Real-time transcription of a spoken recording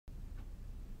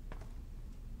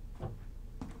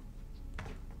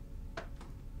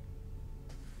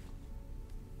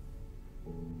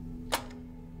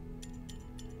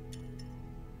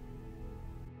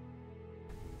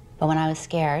But when I was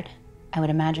scared, I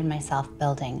would imagine myself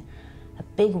building a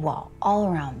big wall all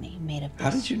around me made of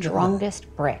the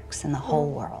strongest bricks in the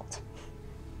whole world.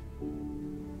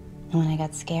 And when I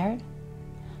got scared,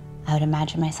 I would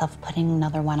imagine myself putting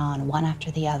another one on, one after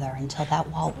the other, until that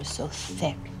wall was so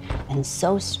thick and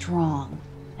so strong,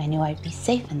 I knew I'd be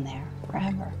safe in there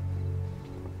forever.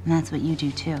 And that's what you do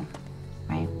too,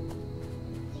 right?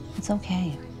 It's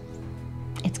okay.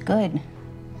 It's good.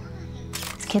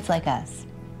 It's kids like us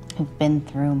who've been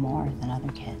through more than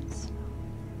other kids.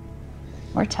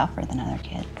 We're tougher than other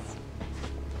kids.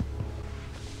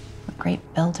 We're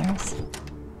great builders.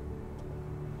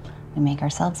 We make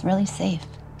ourselves really safe.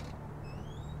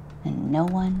 And no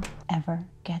one ever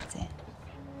gets it.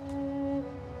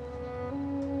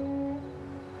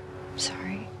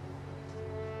 Sorry.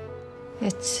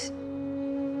 It's...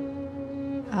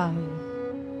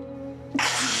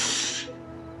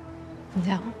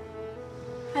 No.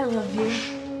 I love you.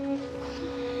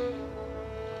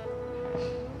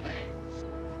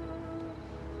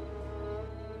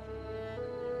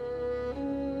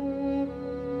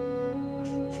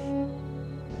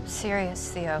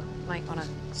 Serious, Theo. Might want to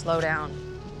slow down.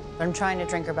 But I'm trying to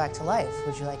drink her back to life.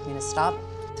 Would you like me to stop?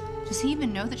 Does he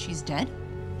even know that she's dead?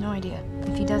 No idea.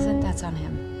 If he doesn't, that's on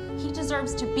him. He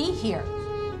deserves to be here.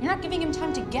 You're not giving him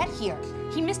time to get here.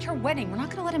 He missed her wedding. We're not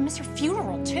gonna let him miss her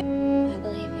funeral, too. I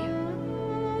believe you.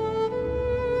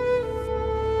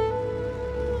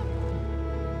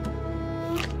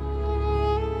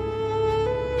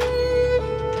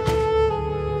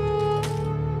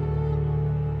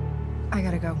 I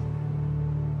gotta go.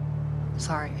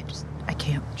 Sorry, I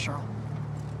can't, Cheryl.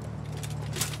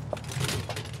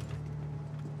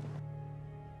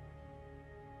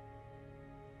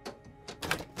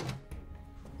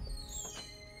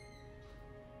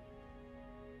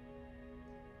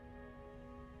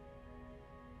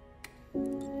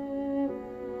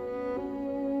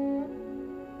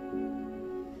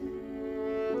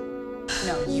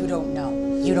 No, you don't know.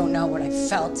 You don't know what I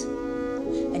felt.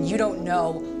 And you don't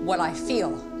know what I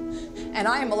feel. And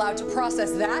I am allowed to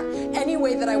process that any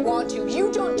way that I want to.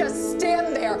 You don't just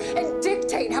stand there and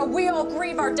dictate how we all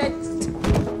grieve our dead.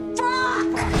 Fuck!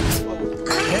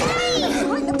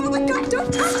 Oh my God,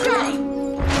 don't touch me!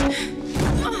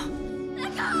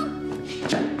 Let go!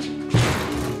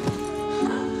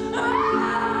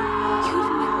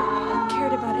 You've never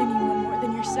cared about anyone more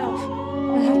than yourself.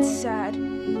 And that's sad.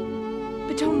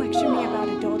 But don't lecture me about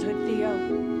adulthood, Theo.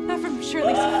 Not from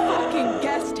Shirley's fucking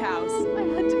guest house. I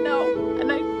had to know,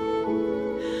 and I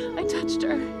touched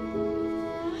her,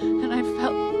 and I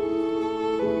felt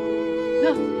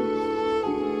nothing.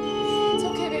 It's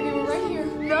okay, baby. We're right here.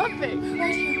 Nothing.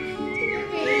 Right here.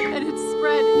 And it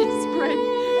spread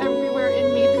everywhere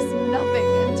in me, this nothing,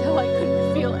 until I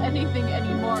couldn't feel anything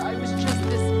anymore. I was just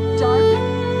this dark,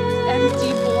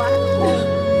 empty black hole.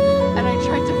 And I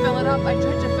tried to fill it up. I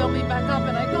tried to fill me back up,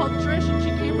 and I called Trish, and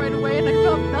she came right away, and I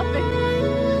felt nothing.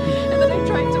 And then I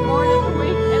tried to mourn it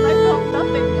awake, and I felt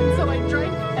nothing. And so I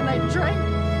drank,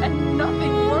 and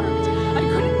nothing worked. I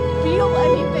couldn't feel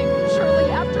anything. Shirley,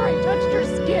 after I touched her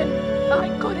skin, I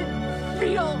couldn't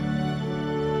feel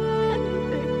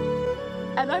anything.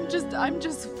 And I'm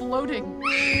just floating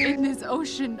in this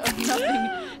ocean of nothing.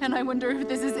 And I wonder if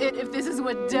this is it, if this is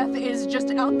what death is, just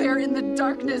out there in the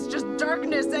darkness, just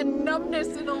darkness and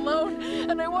numbness and alone.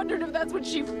 And I wondered if that's what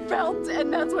she felt,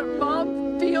 and that's what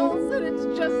Mom feels, and it's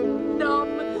just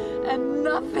numb and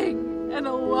nothing and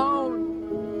alone.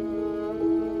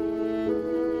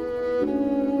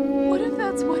 What if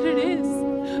that's what it is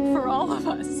for all of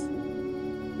us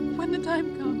when the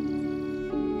time comes?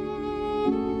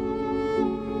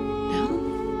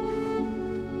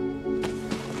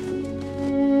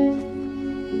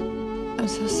 I'm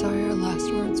so sorry our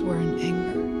last words were in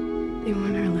anger. They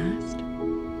weren't our